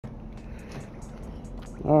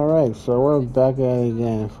Alright, so we're back at it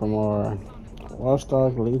again for more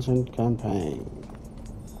Watchdog Legion campaign.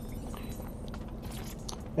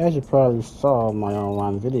 As you probably saw in my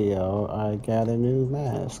online video, I got a new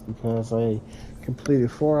mask because I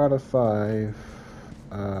completed 4 out of 5.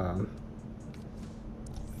 Um,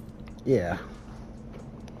 yeah,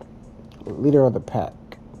 leader of the pack.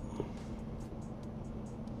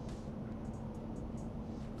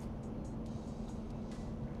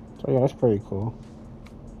 So yeah, that's pretty cool.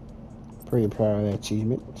 Pretty proud of that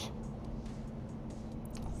achievement.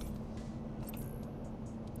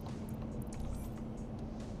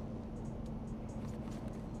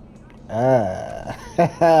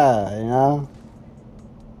 You know?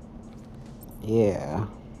 Yeah.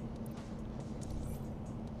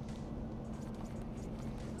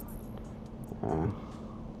 Uh,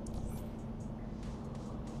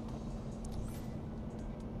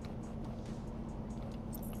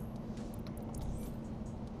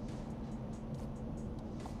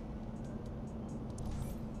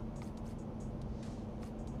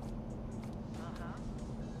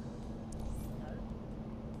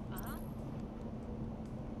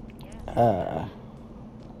 uh,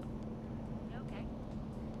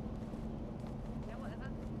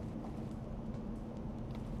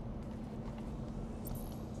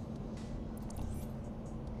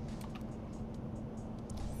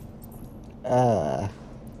 uh,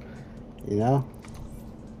 you know?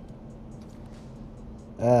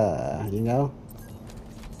 You know?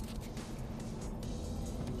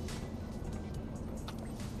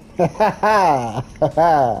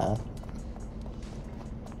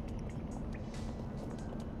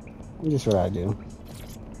 Just what I do.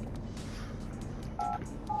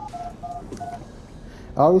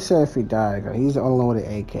 I always say if he died, he's the only one with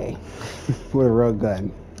an AK with a real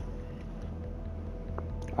gun.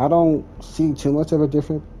 I don't see too much of a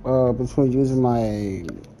difference between using my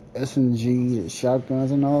SMG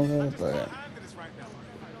shotguns and all that,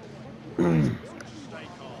 but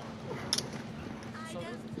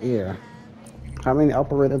yeah. How many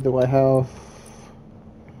operators do I have?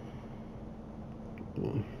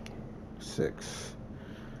 6.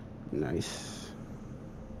 Nice.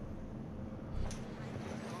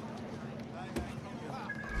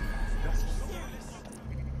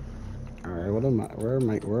 All right, what am I? Where am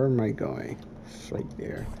I going? It's right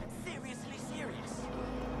there.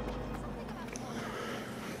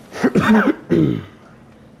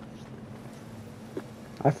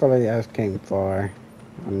 I feel like I came far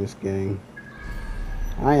on this game.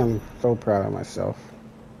 I am so proud of myself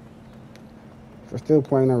for still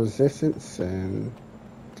playing the Resistance, and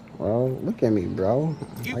well, look at me, bro.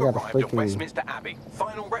 I You've got a arrived at freaking. Westminster Abbey,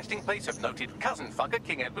 final resting place of noted cousin fucker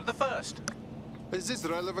King Edward I. Is this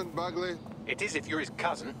relevant, Bagley? It is if you're his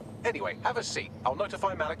cousin. Anyway, have a seat. I'll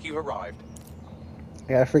notify Malik you've arrived.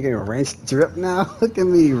 I got a freaking wrench drip now. Look at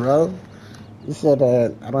me, bro. You said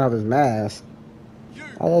that I don't have his mask.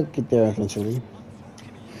 I'll get there eventually.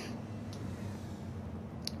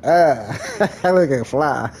 I look at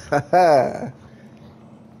fly.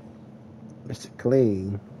 Mr.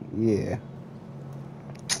 Clean. Yeah.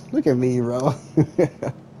 Look at me, bro.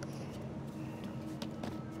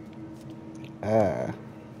 uh,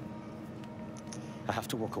 I have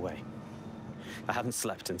to walk away. I haven't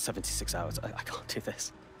slept in 76 hours. I can't do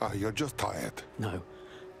this. You're just tired. No,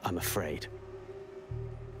 I'm afraid.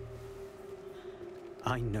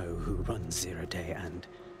 I know who runs Zero Day, and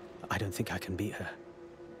I don't think I can beat her.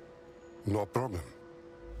 No problem.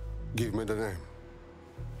 Give me the name.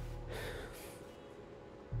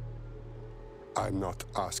 I'm not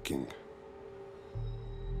asking.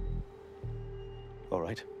 All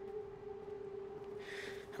right.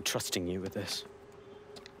 I'm trusting you with this.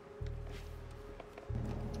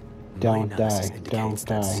 Don't My analysis die. indicates Don't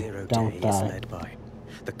that die. Zero Don't Day is die. led by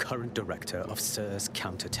the current director of SIR's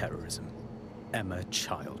counterterrorism, Emma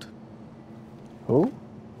Child. Who?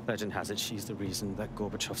 Legend has it she's the reason that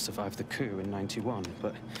Gorbachev survived the coup in '91,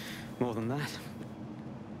 but more than that,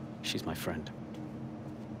 she's my friend.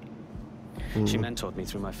 She mentored me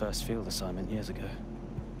through my first field assignment years ago.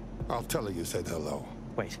 I'll tell her you said hello.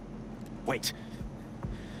 Wait.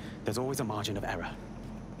 There's always a margin of error.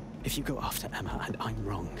 If you go after Emma and I'm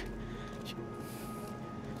wrong,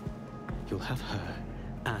 you'll have her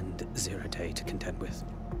and Zero Day to contend with.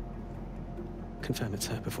 Confirm it's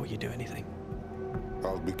her before you do anything.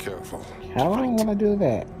 I'll be careful. How do I want to do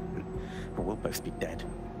that? Or we'll both be dead.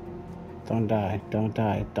 Don't die. Don't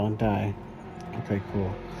die. Don't die. Okay,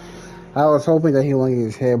 cool. I was hoping that he wanted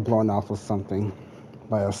his head blown off or something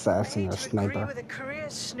by an assassin or I hate to agree sniper. with a career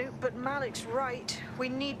snoop, but Malik's right. We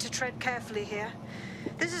need to tread carefully here.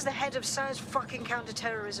 This is the head of SIR's fucking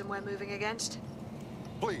counterterrorism we're moving against.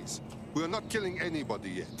 Please, we are not killing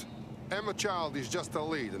anybody yet. Emma Child is just a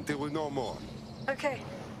lead until we know more. Okay,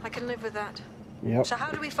 I can live with that. Yep. So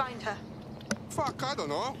how do we find her? Fuck, I don't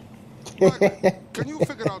know. Bagley, can you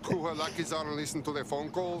figure out who her lackeys are and listen to their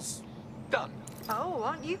phone calls? Done. Oh,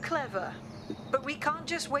 aren't you clever? But we can't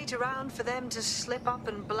just wait around for them to slip up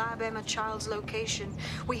and blab Emma Child's location.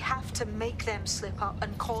 We have to make them slip up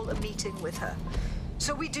and call a meeting with her.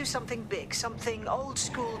 So we do something big, something old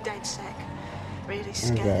school DedSec. Really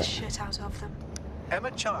scare the shit out of them. Emma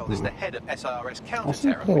Child is the head of SIRS I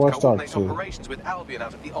Counter-Terror, think they which watched coordinates that too. operations with Albion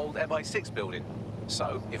out of the old MI6 building.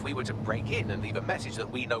 So, if we were to break in and leave a message that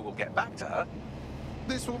we know will get back to her...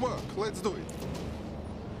 This will work. Let's do it.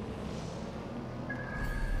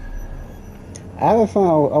 I have a feeling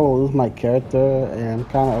I will lose my character, and I'm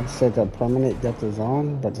kind of upset that permanent death is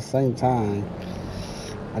on, but at the same time,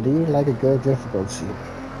 I do like a good difficulty.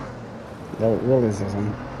 The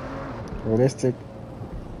realism. Realistic.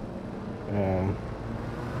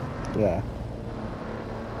 Yeah.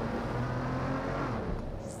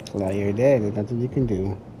 Like, you're dead, there's nothing you can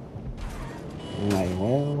do. I'm like,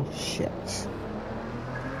 well, shit.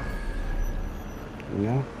 You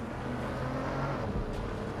know?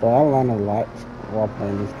 But I learned a lot while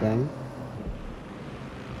playing this game.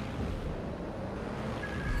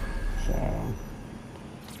 So,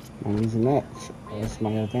 I'm using that as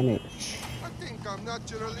my advantage. I think I'm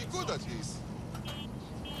naturally good at this.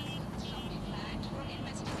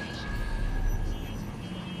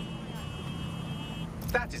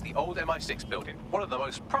 That is the old MI6 building, one of the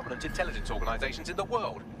most prominent intelligence organizations in the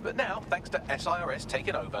world. But now, thanks to SIRS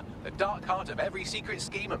taking over, the dark heart of every secret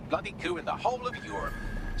scheme and bloody coup in the whole of Europe.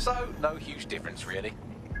 So, no huge difference, really.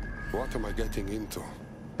 What am I getting into?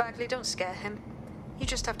 Bagley, don't scare him. You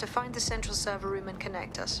just have to find the central server room and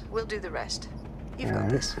connect us. We'll do the rest. You've got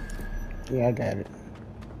this. Yeah, I got it.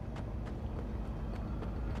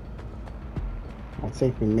 I'll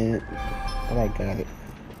take a minute, but I got it.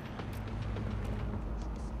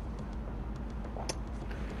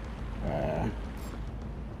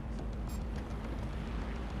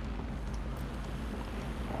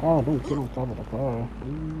 Oh, don't get on top of the car.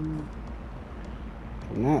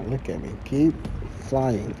 Do not look at me. Keep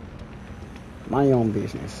flying. My own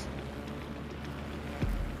business.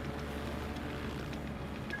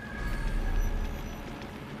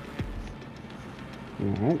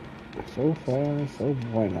 Alright. So far, so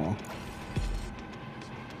bueno.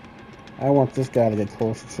 I want this guy to get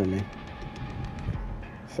closer to me.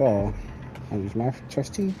 So, I'll use my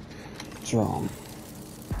trusty drum.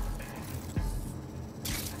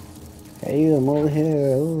 Hey, I'm over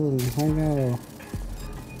here. Ooh, I know.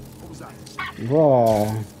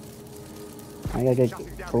 Bruh. I gotta get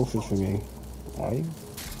closer to me. Are you?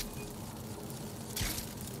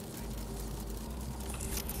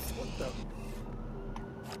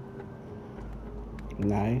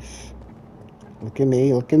 Nice. Look at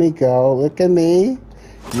me go. Look at me.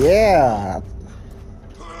 Yeah.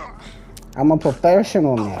 I'm a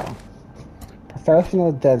professional now.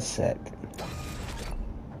 Professional DedSec.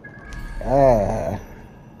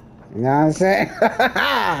 You know what I'm saying?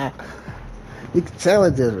 You can tell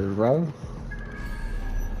the difference, bro.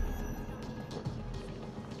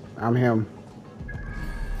 I'm him.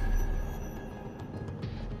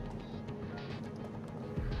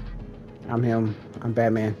 I'm him. I'm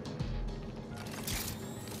Batman.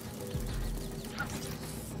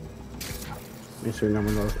 Make sure no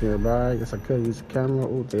one else nearby. I guess I could use a camera.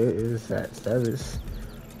 Oh, there is that. That is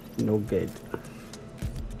no good.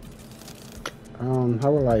 How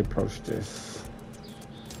will I approach this?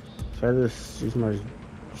 Should I just use my...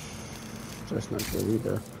 That's not good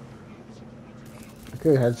either. I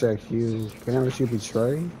could hijack you. Can I let you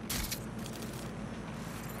betray?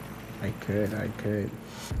 I could. I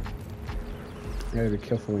gotta be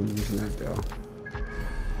careful when using that though.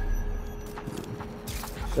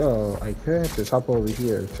 So, I could just hop over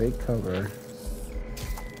here, take cover,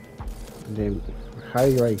 and then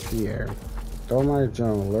hide right here. Throw my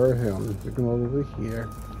drone, lure him, we can over here.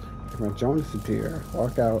 If my drone disappear,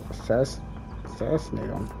 walk out, assassinate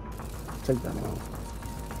him. Take that out.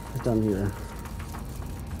 It's done here.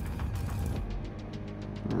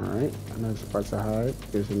 Alright, I know spots to hide,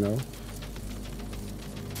 good to know.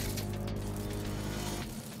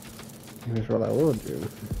 Here's what I will do.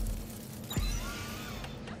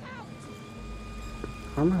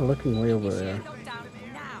 How am I looking way over there?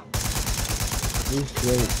 He's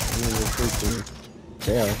great. I'm gonna freaking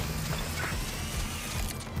tail.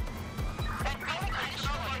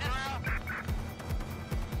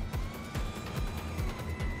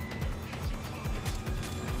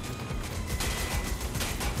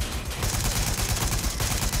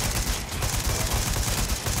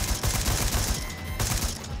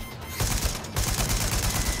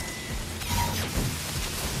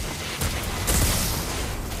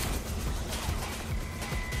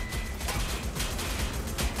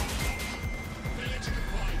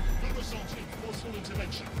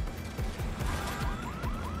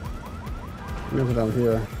 Look at them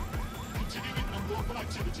here. Continuing unlawful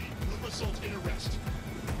activity will result in arrest.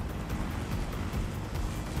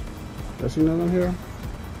 Does he know I'm here?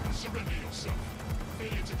 Surrender yourself.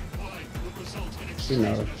 Failure to comply will result in He extreme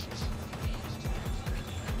knows. measures.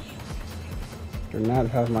 Do not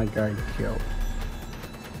have my guy killed.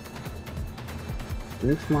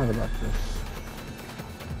 Think smart about this.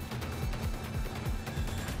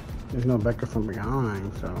 There's no backup from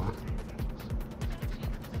behind, so.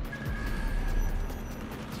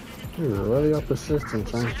 You're really up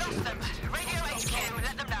persistence, aren't you? Radio HQ,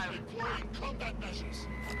 let them know. Deploying combat measures.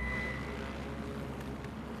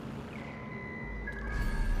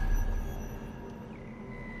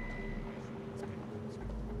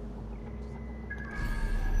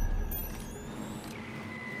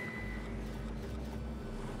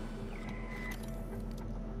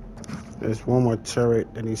 There's one more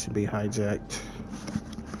turret that needs to be hijacked.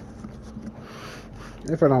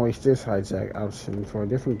 If I don't waste this hijack option for a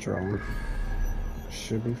different drone,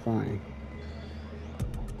 should be fine.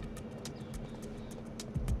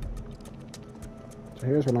 So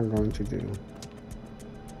here's what I'm going to do.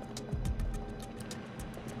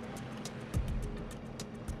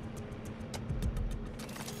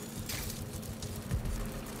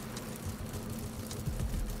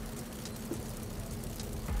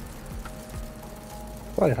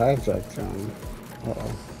 Probably hijacked him.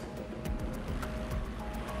 Uh-oh.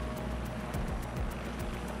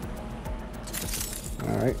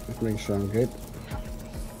 Alright, let's make sure I'm good.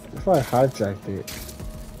 If I hijacked it,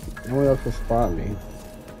 no one else will spot me.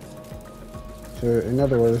 So, in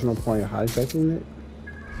other words, there's no point in hijacking it.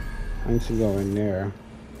 I need to go in there.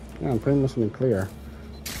 Yeah, I'm pretty much in the clear.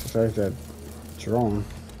 Besides that drone.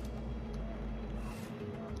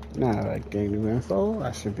 Now that I gain new info,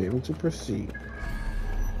 I should be able to proceed.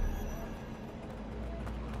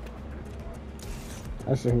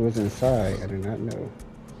 As to who was inside, I do not know.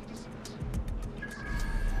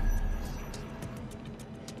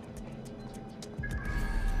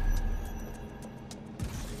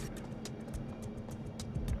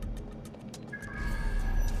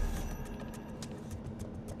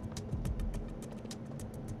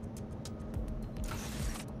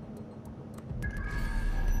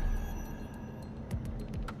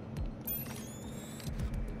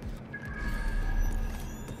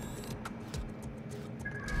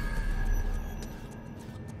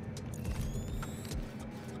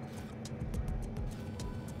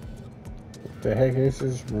 The heck is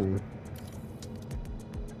this room?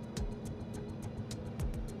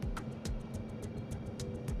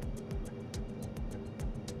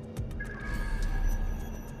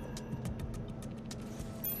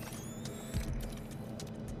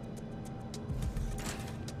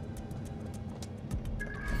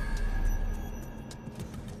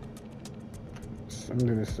 I'm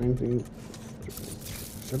doing the same thing.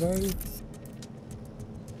 Should I?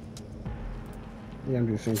 Yeah, I'm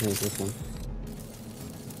doing the same thing with this one.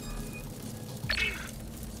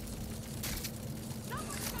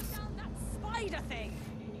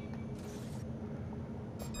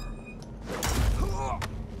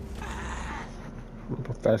 I'm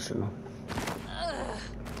professional.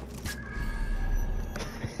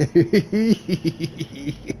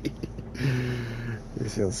 It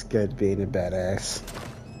feels good being a badass.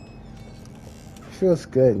 It feels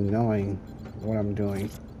good knowing what I'm doing.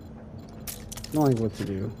 Knowing what to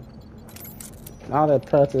do. All that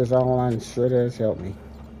practice online sure does help me.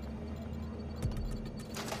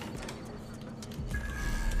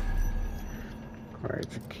 Alright,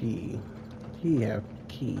 it's a key. Key have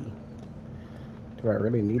key. Do I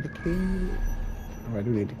really need the key? Oh, I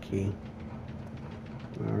do need the key.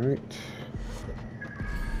 Alright.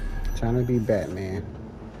 Time to be Batman.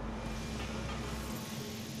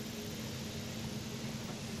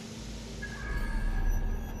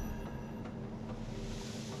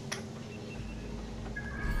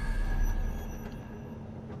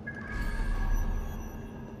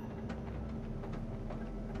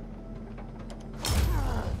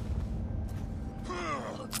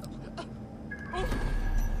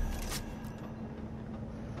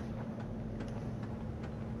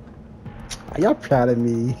 Are y'all proud of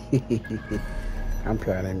me? I'm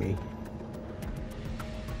proud of me.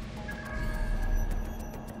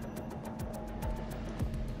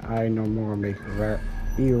 I no more make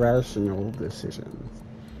irrational decisions.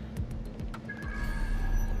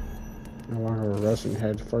 No longer rushing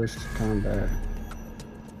head first to combat.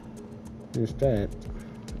 Instead,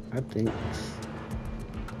 I think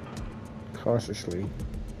cautiously.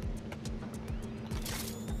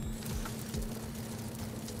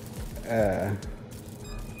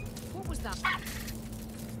 What was that?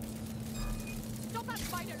 Stop that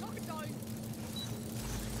spider! Lock it down!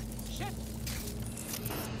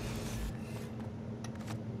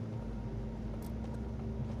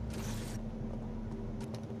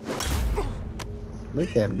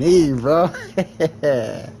 Look at me, bro.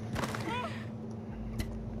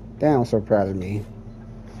 Damn, I'm so proud of me.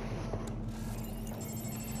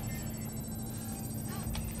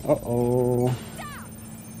 Uh-oh.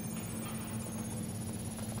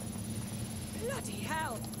 Bloody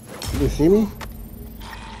hell! Did you see me?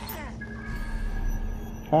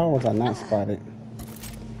 How was I not spotted?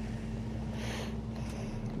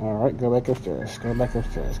 Alright, go back upstairs. Go back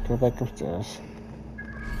upstairs. Go back upstairs.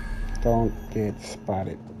 Don't get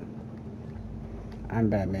spotted. I'm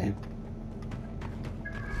Batman.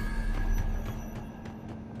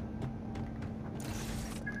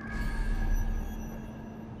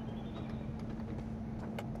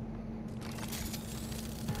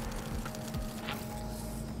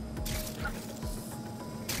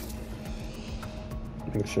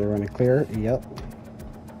 Make sure you're in the clear. Yep.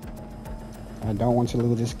 I don't want you to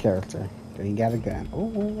lose this character. He got a gun.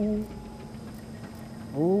 Ooh.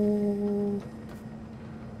 Ooh.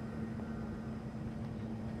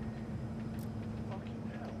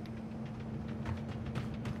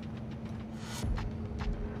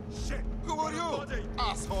 Shit! Who are you,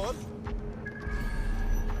 asshole?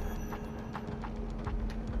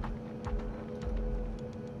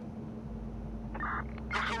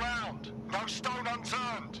 Look around. No stone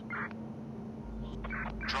unturned.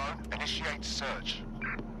 Drone, initiate search.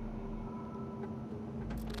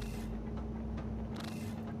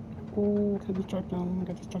 Ooh, get the truck down.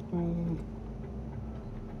 Get the truck down.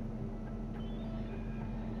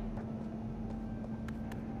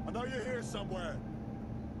 I know you're here somewhere.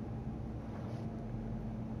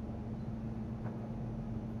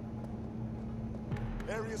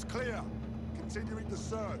 Area's clear. Continuing the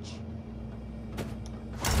search.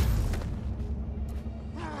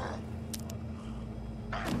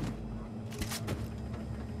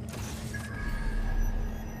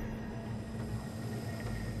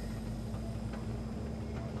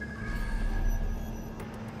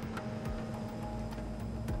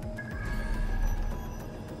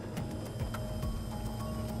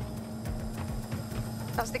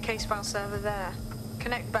 That's the case file server there.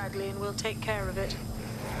 Connect Bagley and we'll take care of it.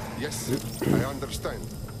 Yes, I understand.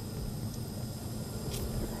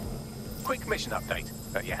 Quick mission update.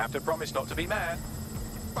 You have to promise not to be mad.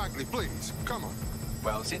 Bagley, please, come on.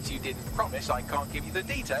 Well, since you didn't promise, I can't give you the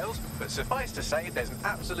details, but suffice to say there's an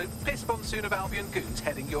absolute piss monsoon of Albion goons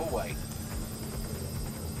heading your way.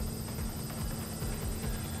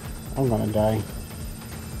 I'm gonna die.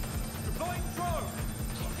 Deploying drone.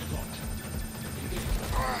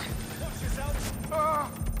 Watch yourself.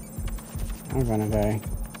 I'm gonna die.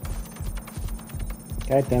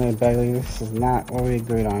 God damn it, Bagley. This is not what we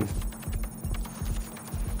agreed on.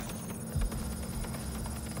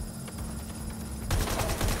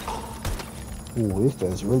 Ooh, this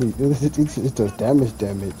does really, this does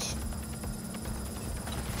damage.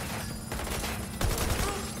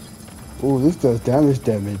 Ooh, this does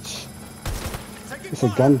damage. It's a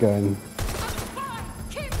gun.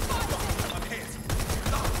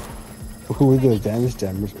 Ooh, it does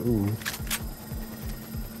damage. Ooh.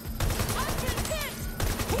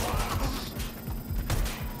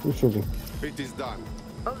 Who's shooting? It is done.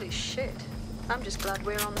 Holy shit. I'm just glad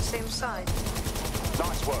we're on the same side.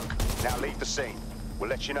 Nice work. Now leave the scene. We'll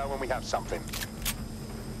let you know when we have something.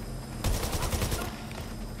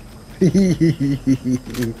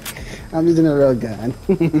 I'm using a real gun.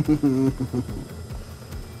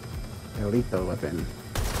 A lethal weapon.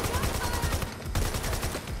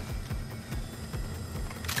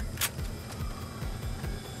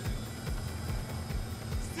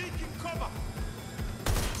 Seeking cover.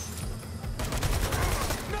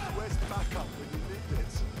 Where's backup when you need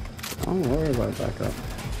it? Don't worry about backup.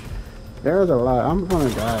 There's a lot. I'm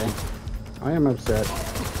gonna die. I am upset.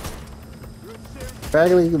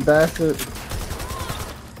 Bagley, you bastard.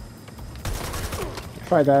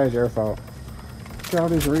 If I die, it's your fault. Look at all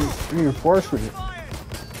these reinforcements.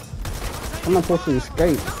 I'm not supposed to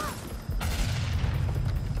escape.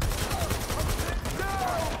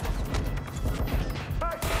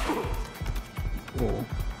 Ooh.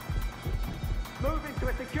 Moving to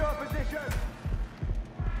a secure position.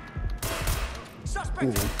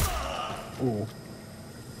 Suspect. Ooh.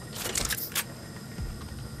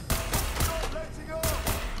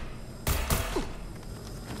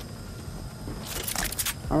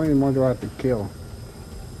 How many more do I have to kill?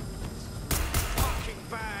 Fucking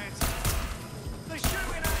bad. They're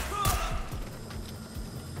shooting at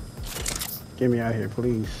us. Get me out of here,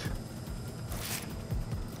 please.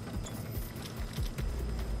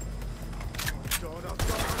 God, oh God,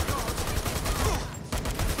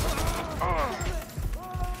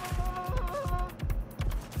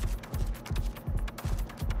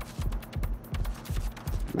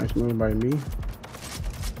 Nice move by me.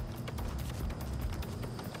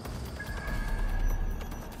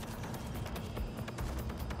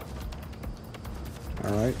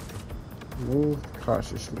 Alright. Move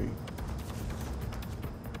cautiously.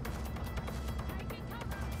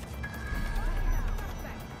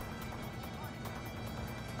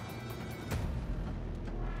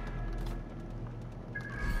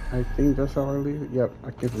 I think that's how I leave it. Yep,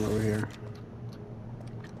 I keep him over here.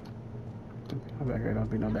 Don't be no bad guy, don't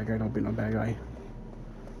be no bad guy, don't be no bad guy.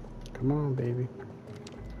 Come on, baby.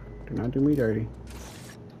 Do not do me dirty.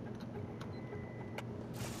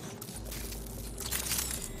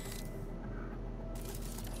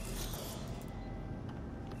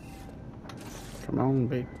 Come on,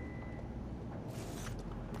 baby.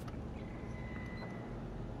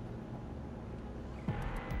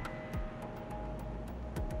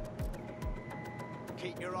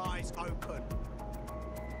 Keep your eyes open.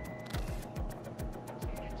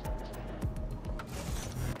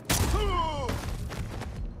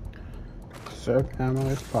 Conserve ammo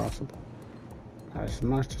as possible. As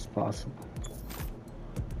much as possible.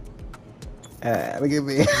 Look at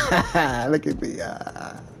me. Look at me.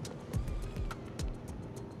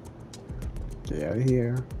 Get out of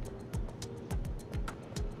here.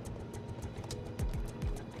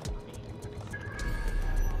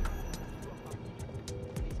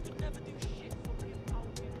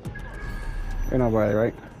 Ain't nobody,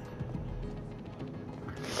 right?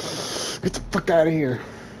 Get the fuck out of here.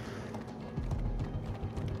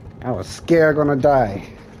 I was scared gonna die.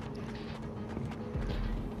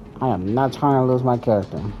 I am not trying to lose my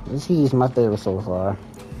character. He's my favorite so far.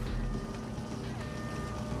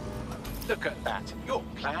 Look at that. Your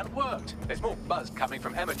plan worked. There's more buzz coming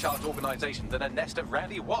from Emma Child's organization than a nest of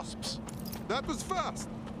rowdy wasps. That was fast.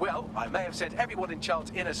 Well, I may have sent everyone in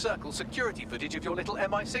Child's inner circle security footage of your little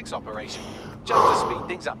MI6 operation, just to speed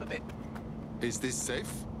things up a bit. Is this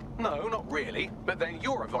safe? No, not really. But then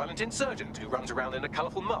you're a violent insurgent who runs around in a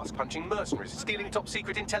colourful mask punching mercenaries, stealing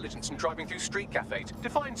top-secret intelligence and driving through street cafes.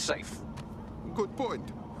 Define safe. Good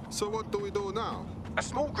point. So what do we do now? A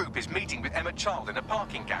small group is meeting with Emma Child in a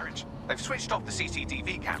parking garage. They've switched off the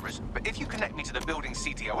CCTV cameras, but if you connect me to the building's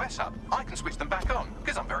CTOS hub, I can switch them back on,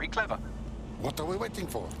 because I'm very clever. What are we waiting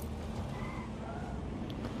for?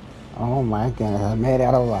 Oh my goodness, I made it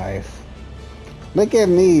out alive. Look at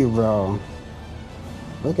me, bro.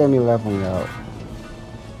 Look at me leveling up.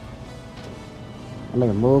 I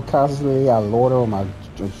made a move constantly. I lowered on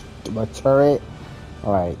my turret.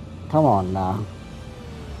 Alright, come on now.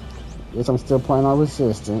 Yes, I'm still playing on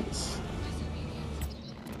resistance.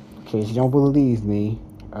 In case you don't believe me,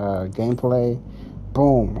 gameplay,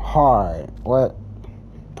 boom, hard. What?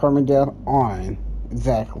 Permadeath on.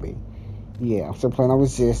 Exactly. Yeah, I'm still playing on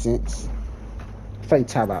resistance. Fake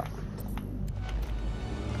top out.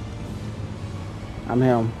 I'm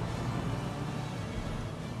him.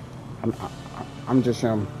 I'm just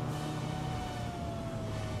him.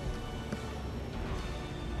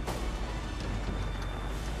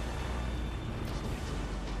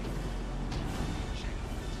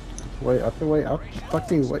 Wait, I can wait. I'll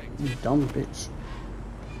fucking wait, you dumb bitch.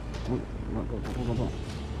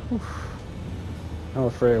 I'm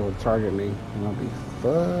afraid it will target me and I'll be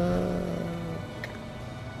fucked.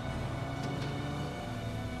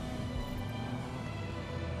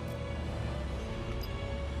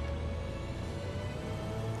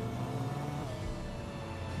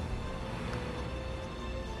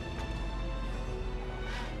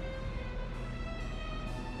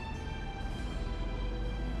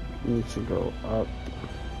 Need to go up.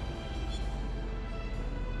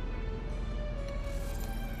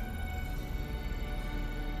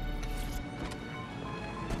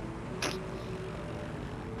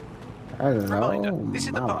 Reminder, this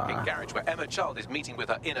is the parking garage where Emma Child is meeting with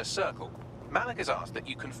her inner circle. Malik has asked that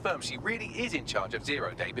you confirm she really is in charge of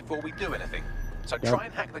Zero Day before we do anything. So try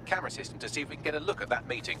and hack the camera system to see if we can get a look at that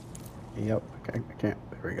meeting. Yep, okay, I can't.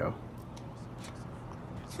 There we go.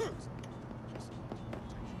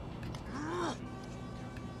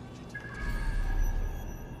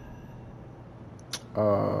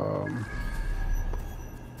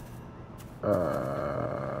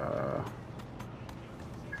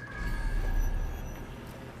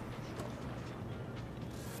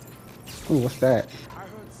 Ooh, what's that? I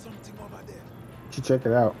heard something over there. You should check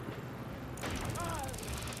it out.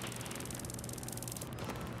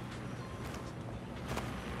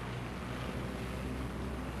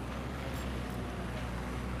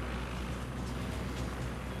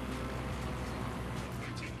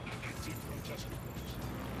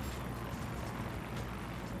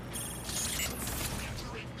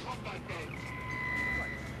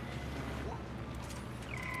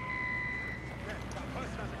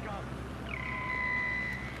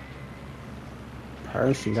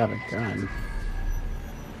 Person got a gun.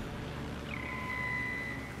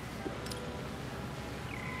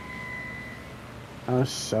 I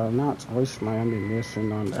shall not waste my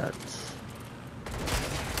ammunition on that.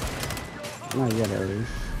 Not yet, at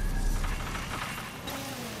least.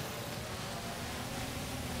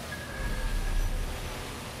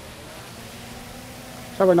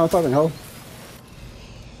 Sorry, no talking, ho.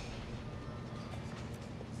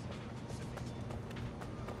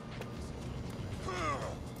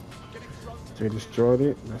 They destroyed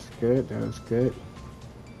it. That's good. That was good.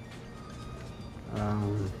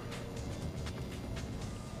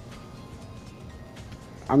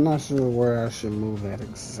 I'm not sure where I should move at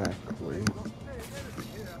exactly.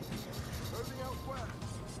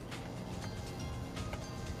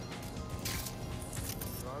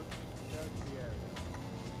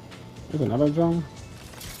 There's another drone.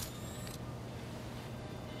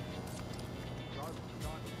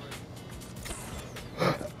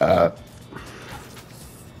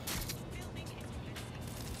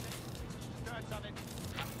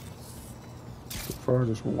 For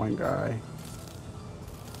just one guy.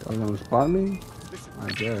 Are you gonna spot me? I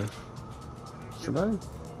guess. Should I?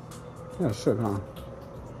 Yeah, should, huh?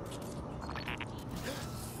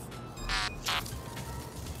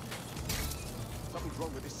 Something's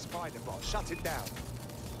wrong with this spider bot. Shut it down.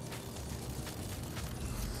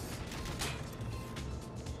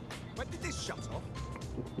 When did this shut off?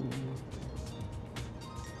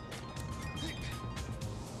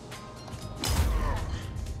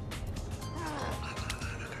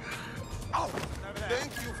 Oh,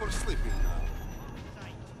 thank you for sleeping now.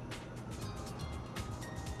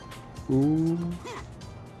 Ooh.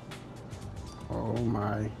 Oh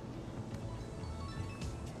my.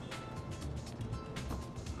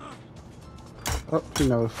 Oh, he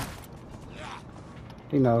knows.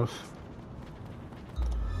 He knows.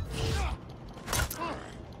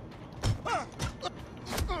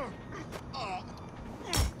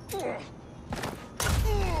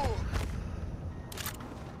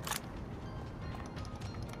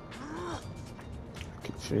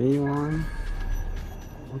 Continue on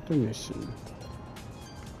with the mission.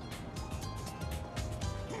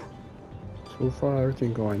 So far,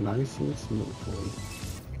 everything going nice and smoothly.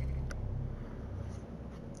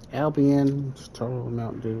 Albion, total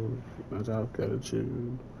Mountain Dew, as out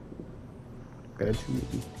gratitude.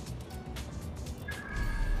 Gratitude.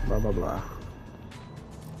 Blah blah blah.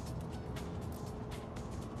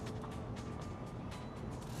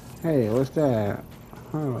 Hey, what's that?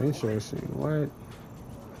 Oh, interesting. What?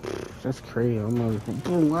 That's crazy. I'm like,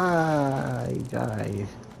 boom, he died.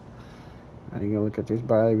 I ain't gonna look at this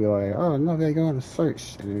body and be like, oh no, they're going to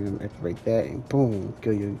search. And then activate that and boom,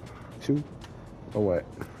 kill you. Two? Or what?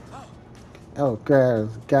 Oh,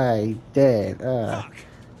 guy dead. Fuck!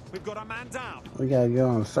 We've got a man down. We gotta go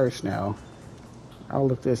on search now. I'll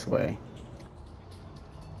look this way.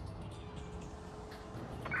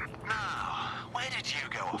 Now, where did you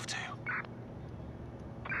go off to?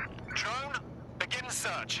 Drone, begin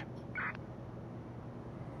search.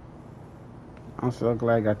 I'm so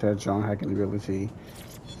glad I got that drone hacking ability.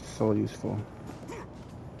 So useful.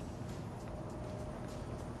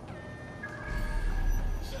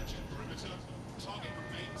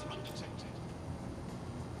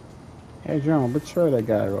 Hey drone, betray that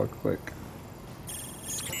guy real quick.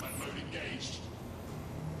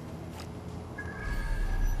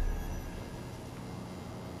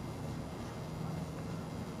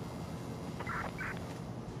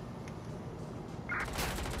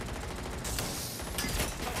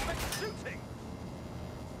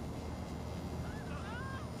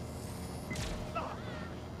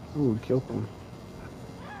 Ooh, killed him.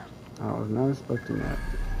 I was not expecting that.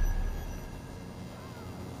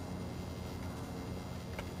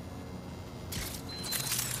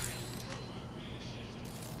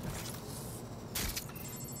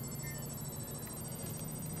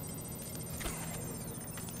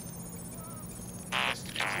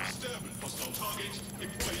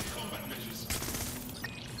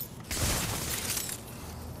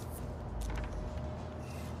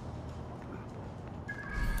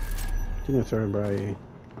 It's everybody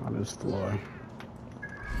on this floor.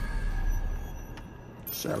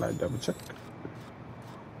 Shall I double check?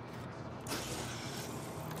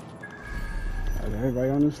 That's everybody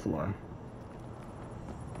on this floor.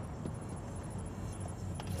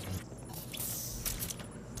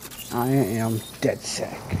 I am dead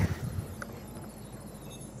sack.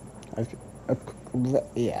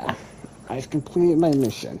 Yeah, I've completed my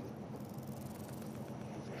mission.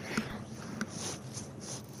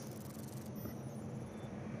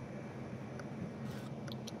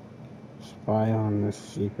 Spy on this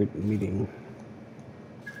secret meeting.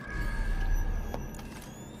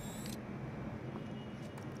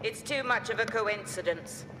 too much of a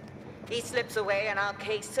coincidence. He slips away and our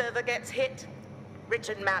case server gets hit.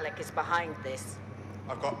 Richard Malik is behind this.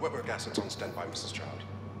 I've got wetwork assets on standby, Mrs. Child.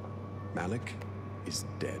 Malik is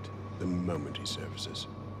dead the moment he surfaces.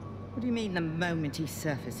 What do you mean, the moment he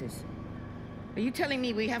surfaces? Are you telling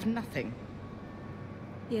me we have nothing?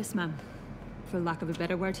 Yes, ma'am. For lack of a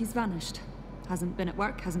better word, he's vanished. Hasn't been at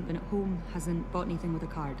work, hasn't been at home, hasn't bought anything with a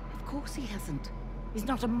card. Of course he hasn't. He's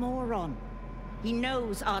not a moron. He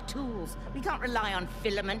knows our tools. We can't rely on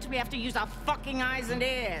filament. We have to use our fucking eyes and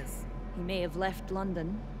ears. He may have left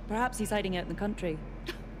London. Perhaps he's hiding out in the country.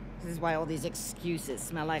 This is why all these excuses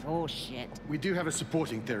smell like horse shit. We do have a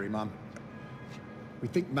supporting theory, Mum. We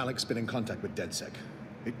think Malik's been in contact with DedSec.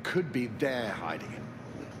 It could be they're hiding him.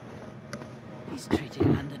 He's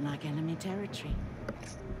treating London like enemy territory.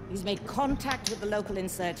 He's made contact with the local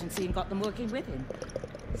insurgency and got them working with him.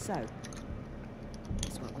 So,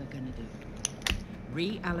 that's what we're gonna do.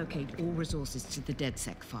 Reallocate all resources to the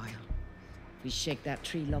DedSec file. If we shake that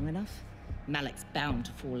tree long enough, Malik's bound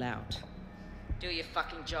to fall out. Do your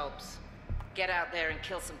fucking jobs. Get out there and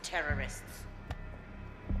kill some terrorists.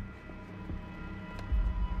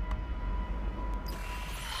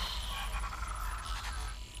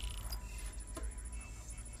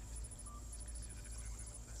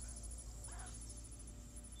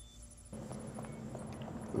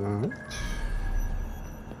 Alright.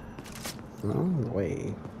 Long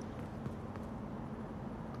way.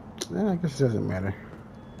 I guess it doesn't matter.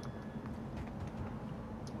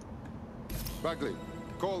 Bagley,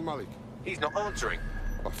 call Malik. He's not answering.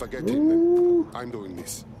 Oh, forget him then. I'm doing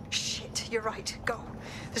this. Shit, you're right. Go.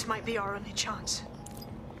 This might be our only chance.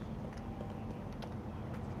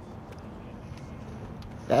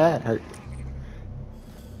 That hurt.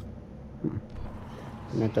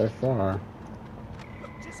 Not that far.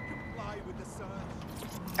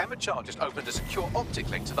 Emma Child just opened a secure optic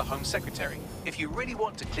link to the Home Secretary. If you really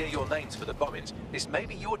want to clear your names for the bombings, this may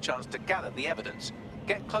be your chance to gather the evidence.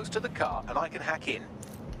 Get close to the car and I can hack in.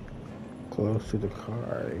 Close to the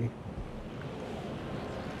car, eh?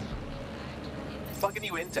 Plugging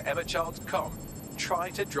you into Emma Child's comm. Try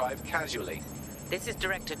to drive casually. This is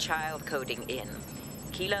Director Child coding in.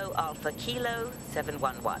 Kilo Alpha Kilo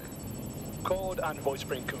 711. Code and voice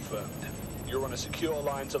print confirmed. You're on a secure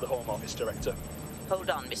line to the Home Office, Director. Hold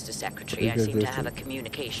on, Mr. Secretary. I seem to have a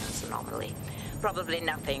communications anomaly. Probably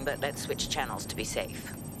nothing, but let's switch channels to be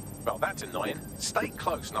safe. Well, that's annoying. Stay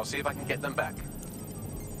close and I'll see if I can get them back.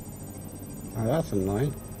 Oh, that's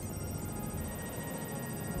annoying.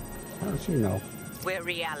 How did you know? We're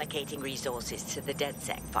reallocating resources to the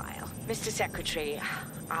DedSec file. Mr. Secretary,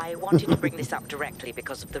 I wanted to bring this up directly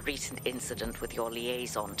because of the recent incident with your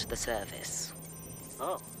liaison to the service.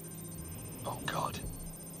 Oh. Oh, God.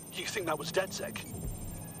 You think that was DedSec?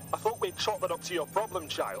 I thought we'd chalk that up to your problem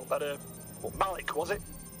child, well, Malik, was it?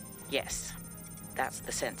 Yes. That's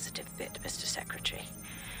the sensitive bit, Mr. Secretary.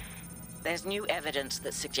 There's new evidence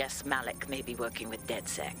that suggests Malik may be working with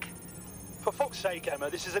DedSec. For fuck's sake, Emma,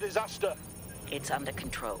 this is a disaster. It's under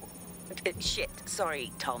control. Shit,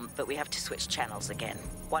 sorry, Tom, but we have to switch channels again.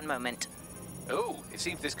 One moment. Oh, it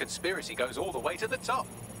seems this conspiracy goes all the way to the top.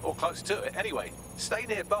 Or close to it, anyway. Stay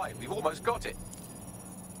nearby, we've almost got it.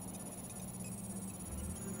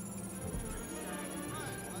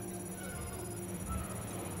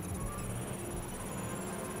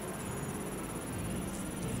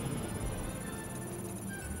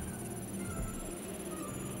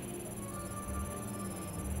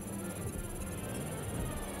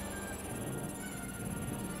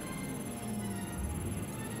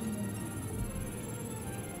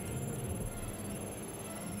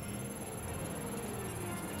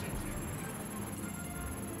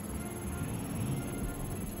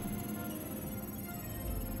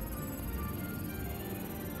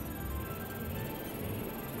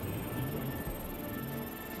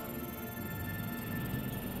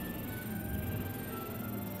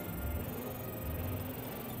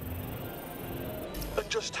 And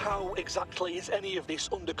just how exactly is any of this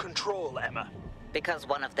under control, Emma? Because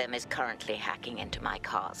one of them is currently hacking into my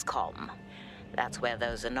car's comm. That's where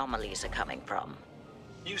those anomalies are coming from.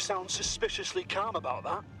 You sound suspiciously calm about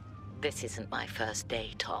that. This isn't my first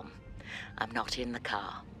day, Tom. I'm not in the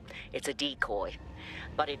car. It's a decoy.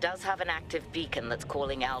 But it does have an active beacon that's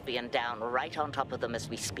calling Albion down right on top of them as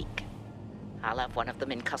we speak. I'll have one of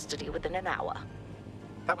them in custody within an hour.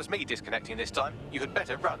 That was me disconnecting this time. You had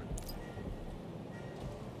better run.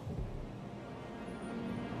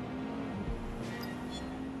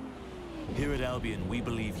 Here at Albion, we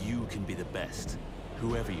believe you can be the best,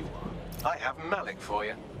 whoever you are. I have Malik for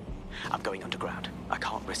you. I'm going underground. I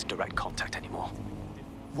can't risk direct contact anymore.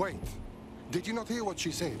 Wait. Did you not hear what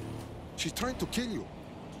she said? She's trying to kill you.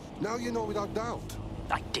 Now you know without doubt.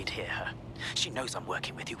 I did hear her. She knows I'm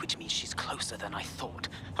working with you, which means she's closer than I thought.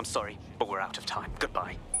 I'm sorry, but we're out of time.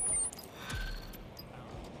 Goodbye.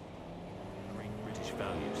 Great British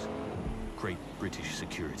values. Great British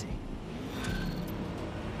security.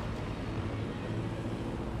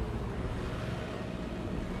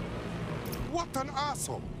 What an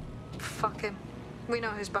asshole! Fuck him. We know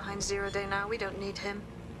who's behind Zero Day now. We don't need him.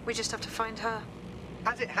 We just have to find her.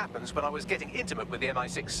 As it happens, when I was getting intimate with the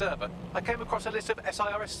MI6 server, I came across a list of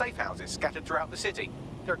SIRS safe houses scattered throughout the city.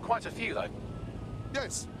 There are quite a few, though.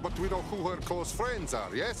 Yes, but we know who her close friends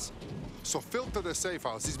are, yes? So filter the safe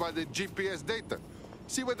houses by the GPS data.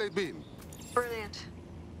 See where they've been. Brilliant.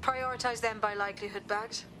 Prioritize them by likelihood,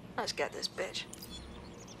 Bags. Let's get this bitch.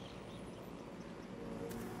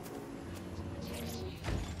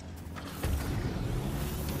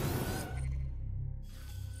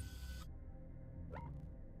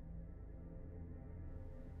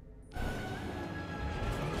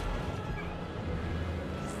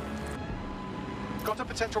 Got a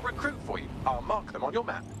potential recruit for you. I'll mark them on your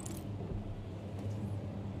map.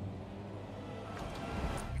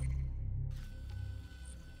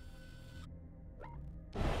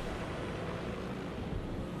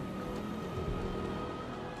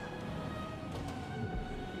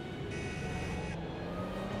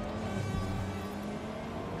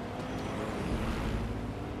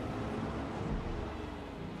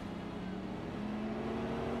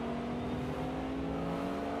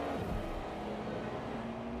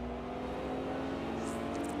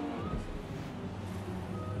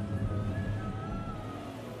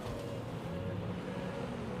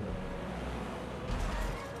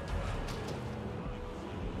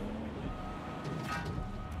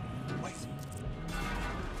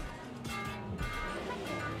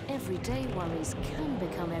 Everyday worries can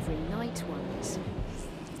become every night worries.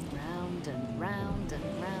 Round and round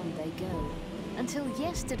and round they go, until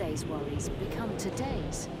yesterday's worries become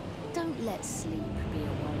today's. Don't let sleep be a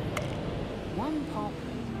worry. One pop,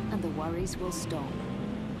 and the worries will stop.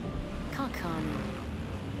 Kakani.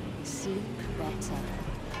 Sleep better.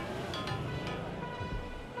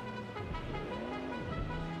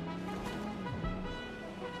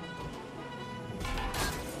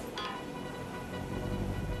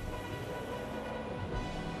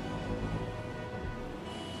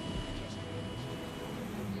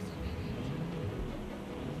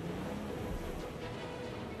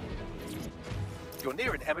 You're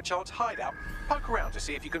near an Emma Child's hideout. Poke around to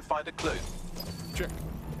see if you can find a clue. Check.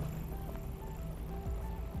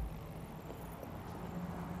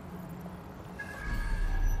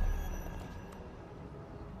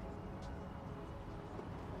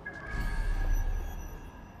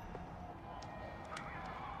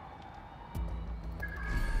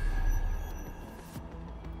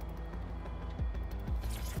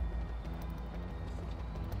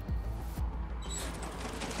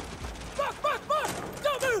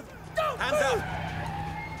 Hands up!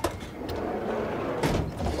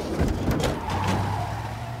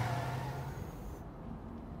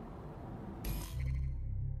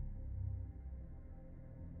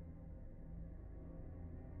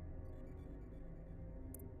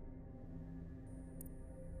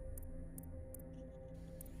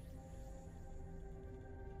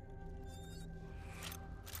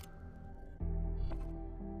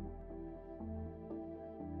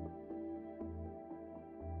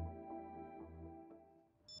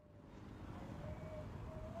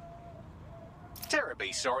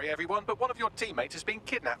 Terribly sorry, everyone, but one of your teammates has been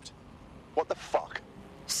kidnapped. What the fuck?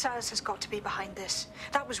 Saz has got to be behind this.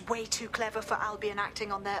 That was way too clever for Albion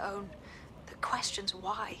acting on their own. The question's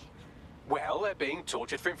why. Well, they're being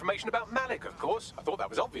tortured for information about Malik, of course. I thought that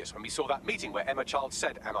was obvious when we saw that meeting where Emma Child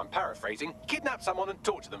said, and I'm paraphrasing, kidnap someone and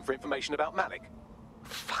torture them for information about Malik.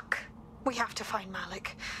 Fuck. We have to find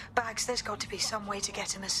Malik. Bags, there's got to be some way to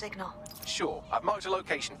get him a signal. Sure, I've marked a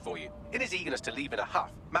location for you. In his eagerness to leave in a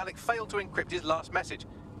huff, Malik failed to encrypt his last message.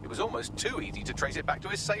 It was almost too easy to trace it back to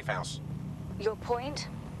his safe house. Your point?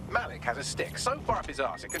 Malik has a stick so far up his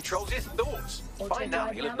arse it controls his thoughts. By now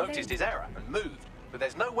he'll have noticed his error and moved, but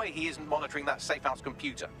there's no way he isn't monitoring that safe house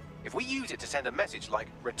computer. If we use it to send a message like,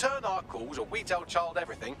 return our calls or we tell Child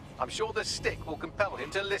everything, I'm sure the stick will compel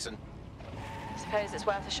him to listen. Suppose it's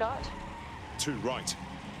worth a shot? Too right.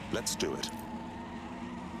 Let's do it.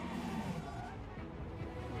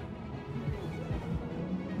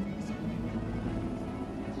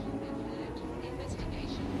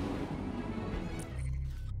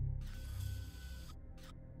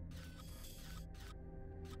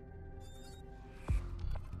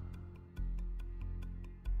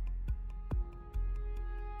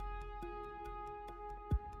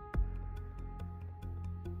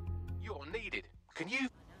 can you...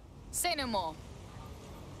 Say no more.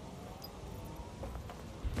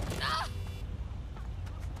 Ah!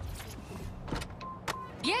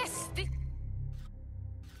 Yes!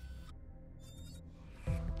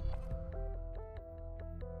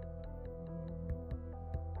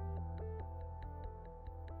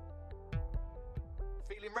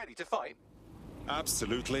 Feeling ready to fight?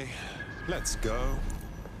 Absolutely. Let's go.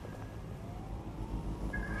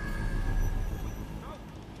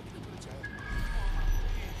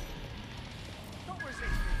 Don't resist me.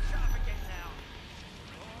 Shut up again now.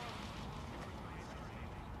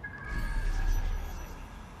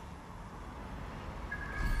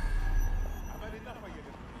 I've had enough of you.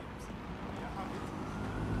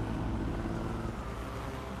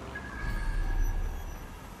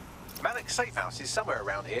 Malik's safe house is somewhere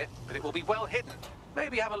around here, but it will be well hidden.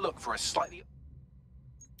 Maybe have a look for a slightly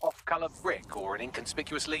off-color brick or an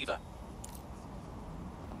inconspicuous lever.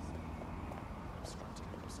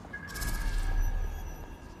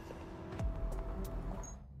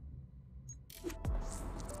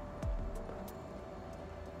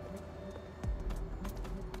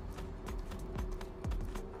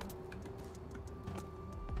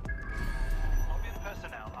 Obvious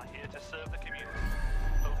personnel are here to serve the community.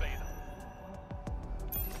 Obey them.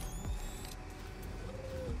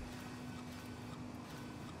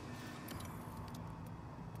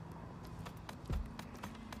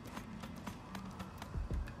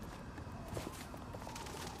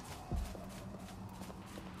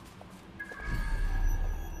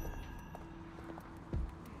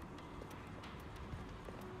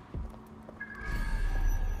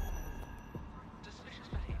 Suspicious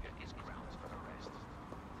behavior is grounds for arrest.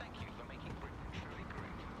 Thank you for making Britain truly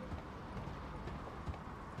great.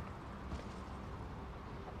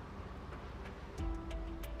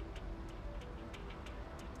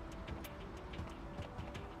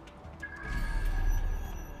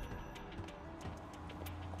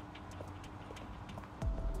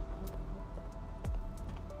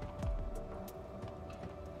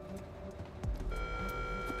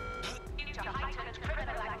 Due to heightened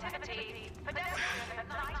criminal activity, pedestrians at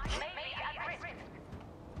night may be at risk.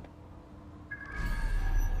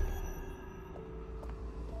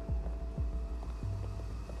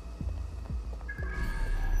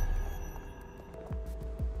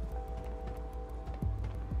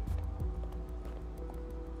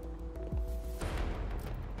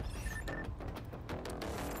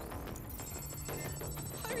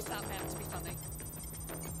 Who's that meant to be funny?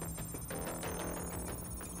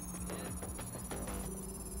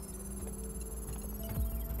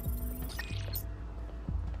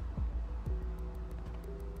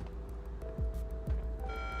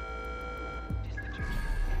 It is the duty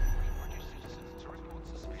of every British citizen to report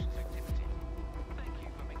suspicious activity. Thank you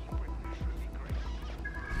for making Britain truly great.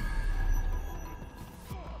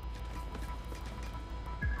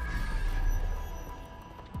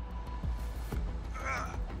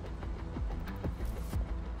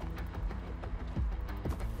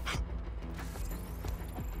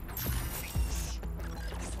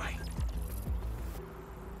 This way.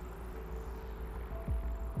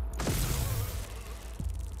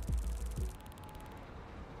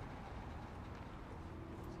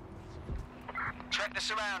 Check the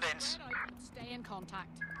surroundings. Stay in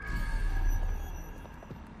contact.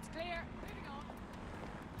 It's clear. Moving on.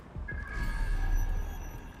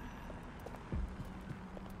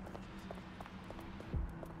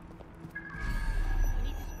 We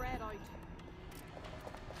need to spread out.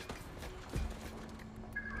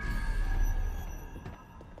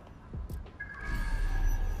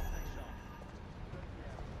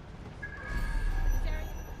 This area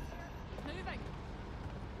is moving.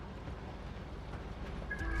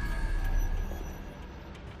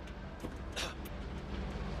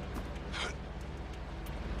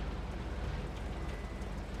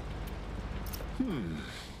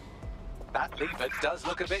 That lever does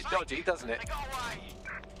look a bit dodgy, doesn't it?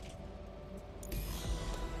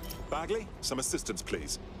 Bagley, some assistance,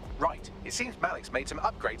 please. Right. It seems Malik's made some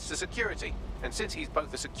upgrades to security. And since he's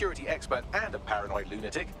both a security expert and a paranoid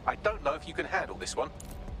lunatic, I don't know if you can handle this one.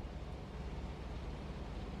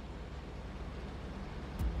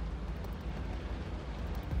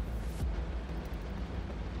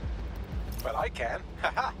 Well, I can.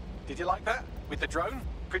 Haha. Did you like that? With the drone?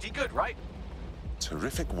 Pretty good, right?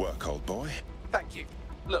 Terrific work, old boy. Thank you.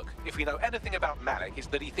 Look, if we know anything about Malik, it's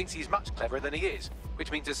that he thinks he's much cleverer than he is.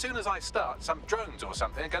 Which means as soon as I start, some drones or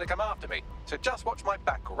something are going to come after me. So just watch my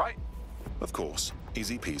back, all right? Of course.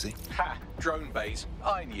 Easy peasy. Ha! Drone bays.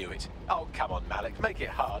 I knew it. Oh, come on, Malik. Make it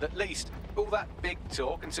hard, at least. All that big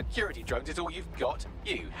talk and security drones is all you've got,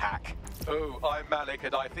 you hack. Oh, I'm Malik,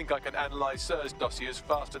 and I think I can analyze Sir's dossiers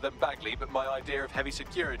faster than Bagley, but my idea of heavy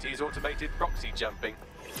security is automated proxy jumping.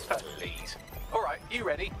 Please. All right, you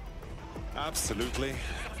ready? Absolutely.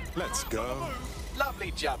 Let's go.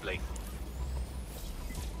 Lovely jubbly.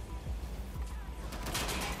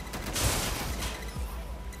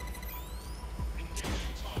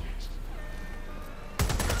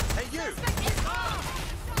 Hey, you!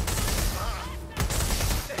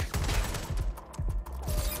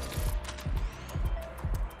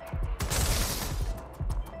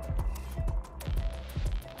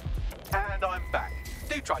 And I'm back.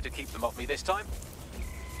 Do try to keep them off me this time.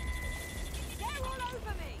 They're all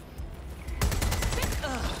over me.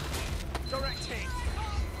 Direct hit.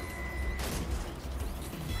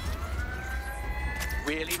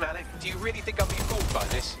 Really, Malik? Do you really think I'll be fooled by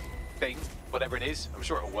this thing? Whatever it is, I'm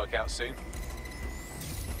sure it'll work out soon.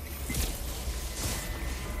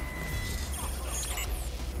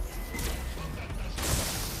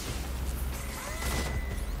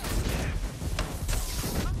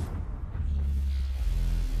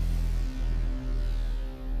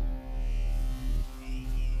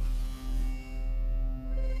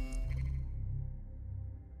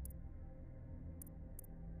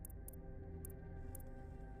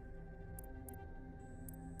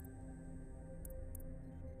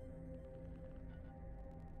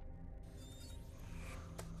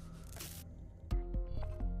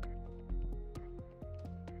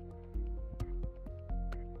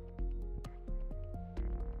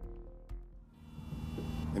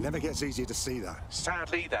 It never gets easier to see that.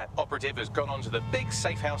 Sadly, that operative has gone on to the big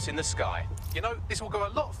safe house in the sky. You know, this will go a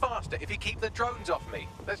lot faster if you keep the drones off me.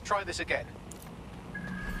 Let's try this again.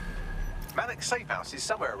 Malik's safe house is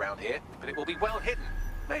somewhere around here, but it will be well hidden.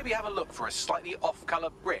 Maybe have a look for a slightly off-color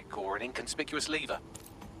brick or an inconspicuous lever.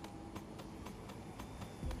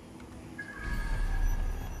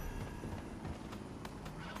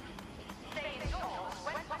 Stay indoors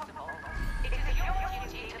when possible. It is your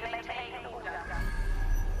duty to maintain order.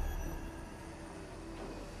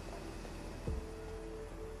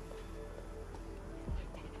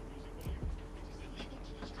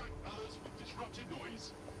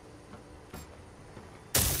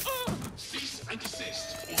 Cease and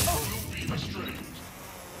desist, or you will be restrained.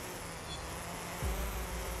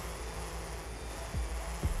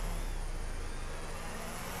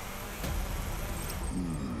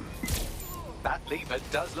 That lever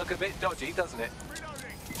does look a bit dodgy, doesn't it?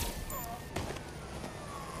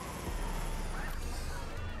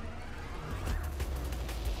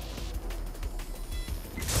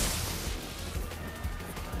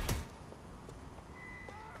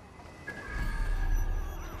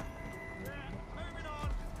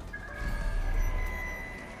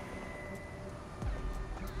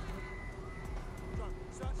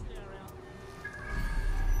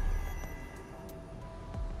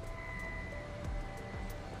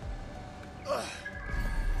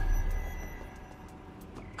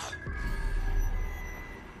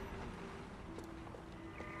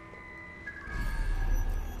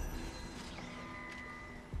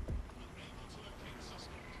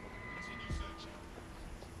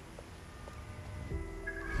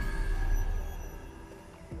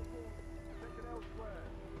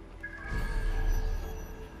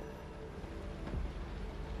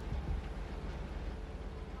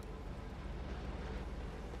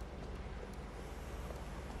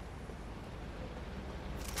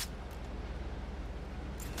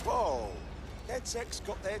 Whoa! DedSec's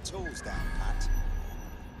got their tools down, Pat.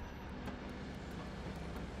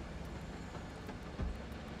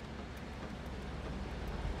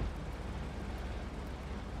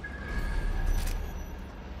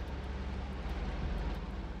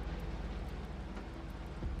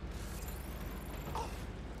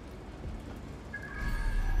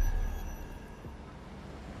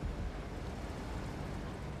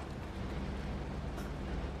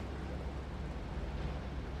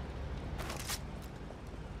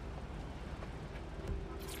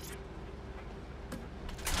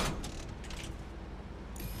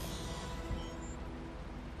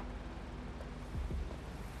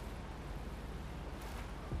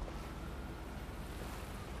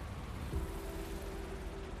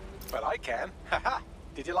 Well, I can. Haha.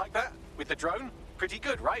 Did you like that? With the drone? Pretty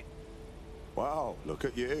good, right? Wow, look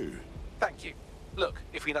at you. Thank you. Look,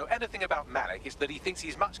 if we know anything about Malik, it's that he thinks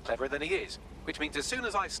he's much cleverer than he is. Which means as soon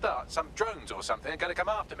as I start, some drones or something are going to come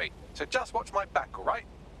after me. So just watch my back, all right?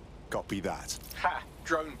 Copy that. Ha!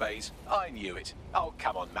 Drone bays. I knew it. Oh,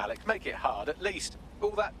 come on, Malik. Make it hard, at least.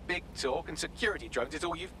 All that big talk and security drones is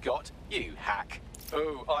all you've got? You hack.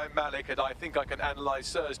 Oh, I'm Malik, and I think I can analyse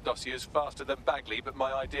SIRS dossiers faster than Bagley, but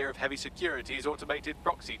my idea of heavy security is automated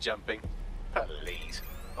proxy jumping. Please.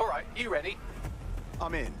 All right, you ready?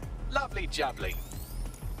 I'm in. Lovely jubbly.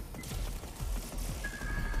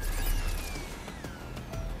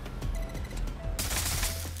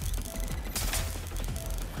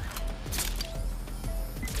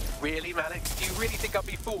 Really, Malik? Do you really think I'll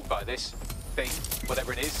be fooled by this thing?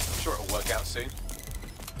 Whatever it is, I'm sure it'll work out soon.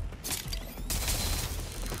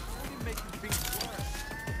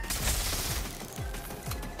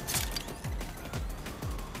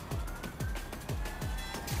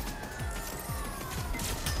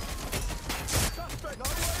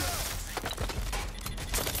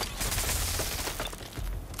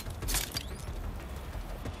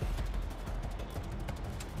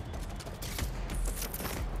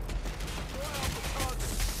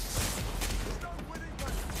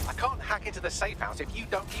 Hack into the safe house if you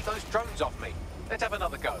don't keep those drones off me. Let's have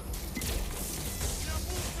another go.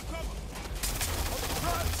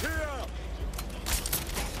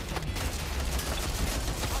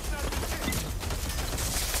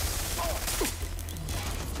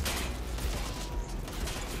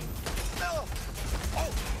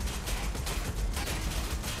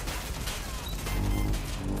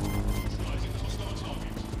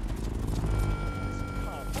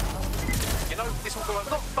 You know, this will go a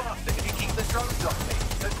lot faster if you keep the drones off me.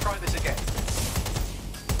 Let's try this again.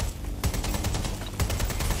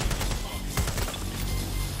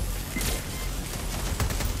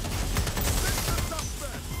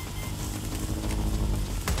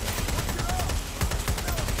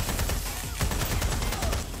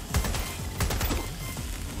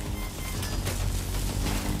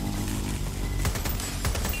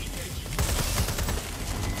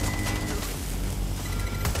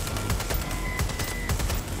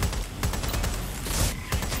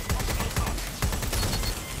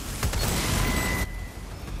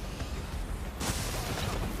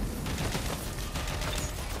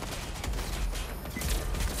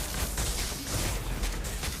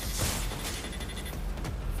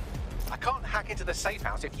 I can't hack into the safe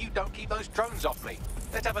house if you don't keep those drones off me.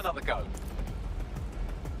 Let's have another go.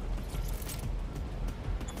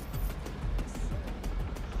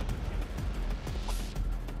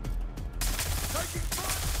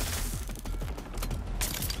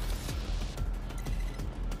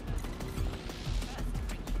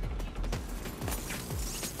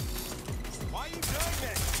 Why are you doing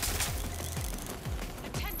this?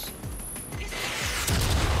 Attention.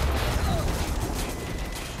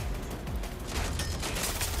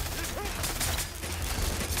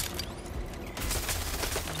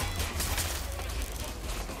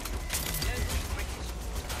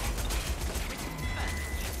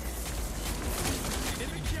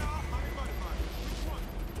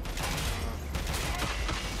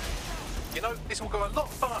 You know, this will go a lot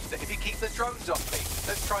faster if you keep the drones off me.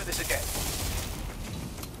 Let's try this again.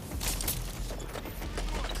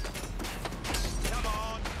 Come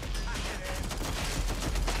on.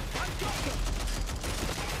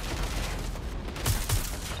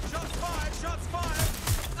 Shots fired, shots fired.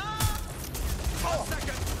 Ah! 1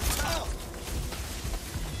 second.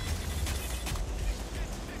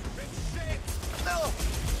 Oh.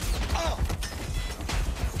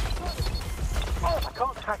 Oh, I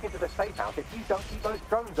can't hack into the safe house if you don't keep those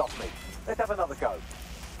drones off me. Let's have another go.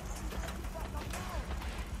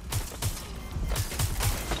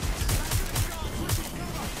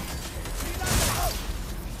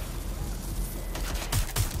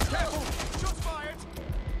 Careful. Shots fired.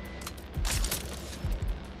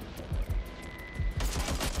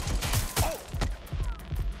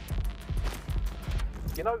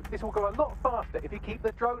 You know, this will go a lot faster if you keep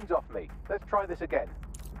the drones off me. Let's try this again.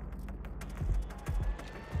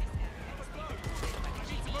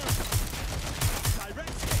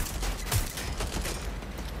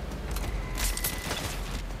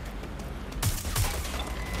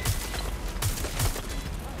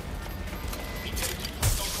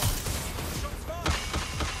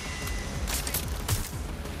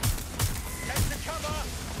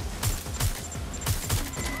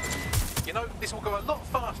 You know, this will go a lot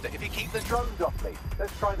faster if you keep the drones off me.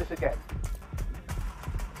 Let's try this again.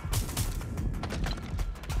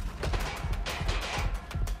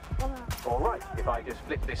 All right, if I just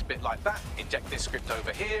flip this bit like that, inject this script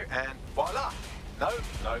over here, and voila! No,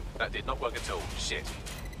 that did not work at all. Shit.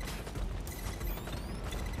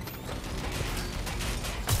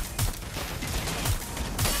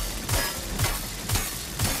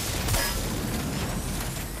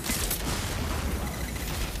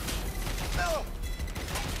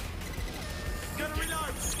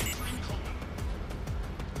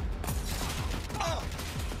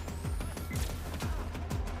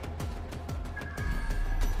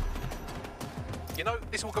 You know,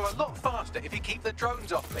 this will go a lot faster if you keep the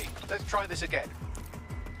drones off me. Let's try this again.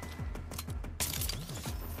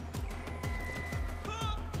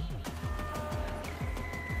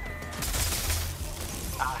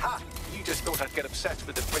 Aha! You just thought I'd get obsessed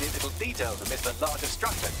with the brilliant little details and miss the larger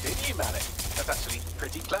structure, didn't you, Malik? That's actually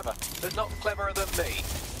pretty clever, but not cleverer than me.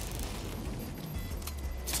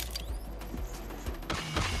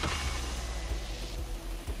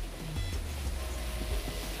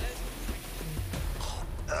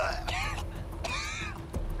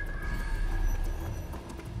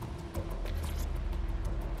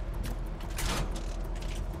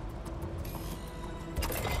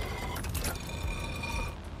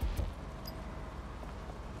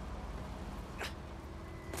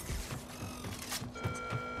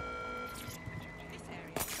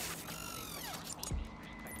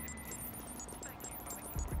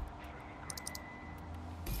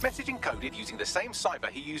 Message encoded using the same cipher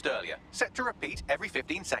he used earlier, set to repeat every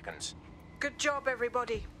 15 seconds. Good job,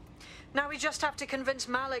 everybody. Now we just have to convince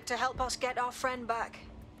Malik to help us get our friend back.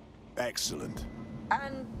 Excellent.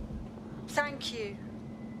 And thank you.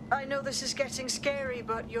 I know this is getting scary,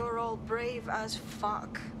 but you're all brave as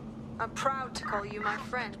fuck. I'm proud to call you my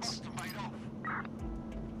friends.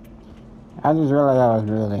 I just realized I was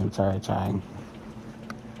really trying.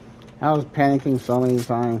 I was panicking so many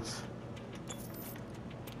times,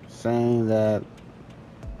 saying that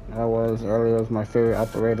earlier was my favorite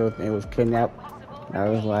operator. It was kidnapped. I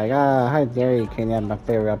was like, how dare you kidnap my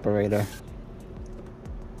favorite operator?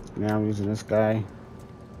 Now I'm using this guy.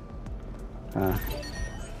 Oh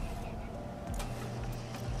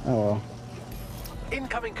well.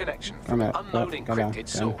 Incoming connection from an unknown encrypted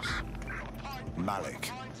source.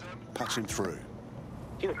 Malik, patch him through.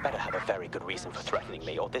 You had better have a very good reason for threatening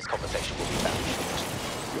me, or this conversation will be very short.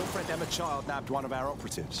 Your friend Emma Child nabbed one of our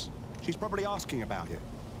operatives. She's probably asking about it.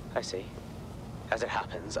 I see. As it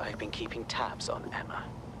happens, I've been keeping tabs on Emma.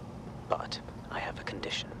 But I have a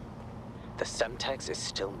condition. The Semtex is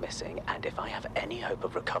still missing, and if I have any hope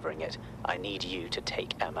of recovering it, I need you to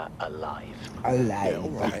take Emma alive. Alive? Yeah, all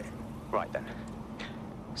right. Right then.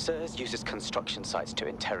 SIRS uses construction sites to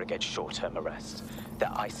interrogate short-term arrests.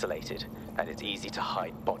 They're isolated, and it's easy to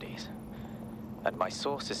hide bodies. And my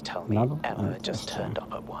sources tell me Emma just turned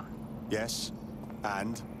up at one. Yes,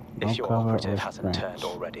 and? If your operative hasn't turned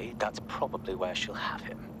already, that's probably where she'll have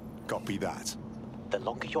him. Copy that. The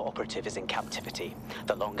longer your operative is in captivity,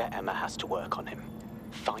 the longer Emma has to work on him.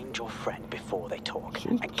 Find your friend before they talk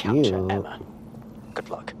and capture Emma. Good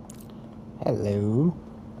luck. Hello.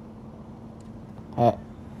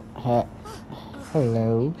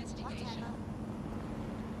 Hello.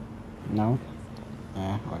 No?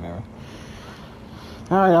 Yeah, whatever.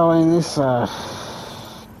 Alright, I'll end this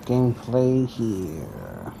gameplay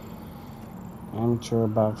here. Amateur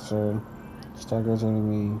boxer. Staggers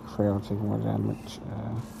enemy. Frail, take more damage.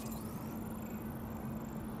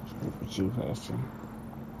 Super cheap faster.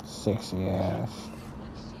 Sexy ass.